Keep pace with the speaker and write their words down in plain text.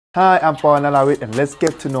Hi, I'm Paul Nalavit and let's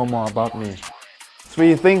get to know more about me.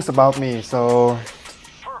 3 things about me, so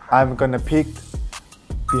I'm gonna pick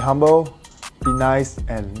be humble, be nice,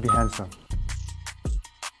 and be handsome.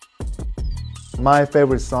 My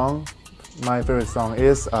favorite song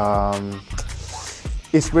is,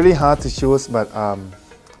 it's really hard to choose, but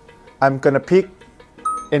I'm gonna pick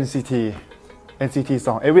NCT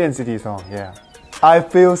song, every NCT song, yeah. I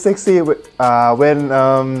feel sexy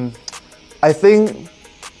when I think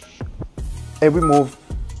every move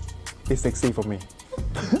is sexy for me.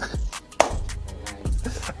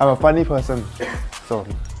 I'm a funny person, so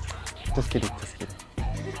just kidding.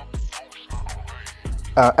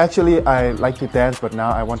 Actually, I like to dance, but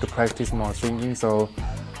now I want to practice more singing, so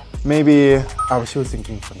maybe I'll choose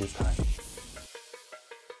singing for this time.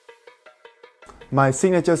 My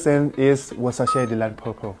signature scent is Versace Dylan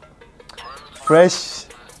Purple. Fresh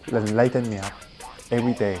and lighten me up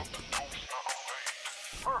every day.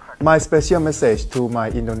 My special message to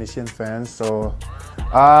my Indonesian fans, so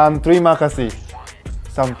terima kasih.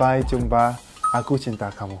 Sampai jumpa, aku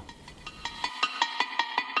cinta kamu.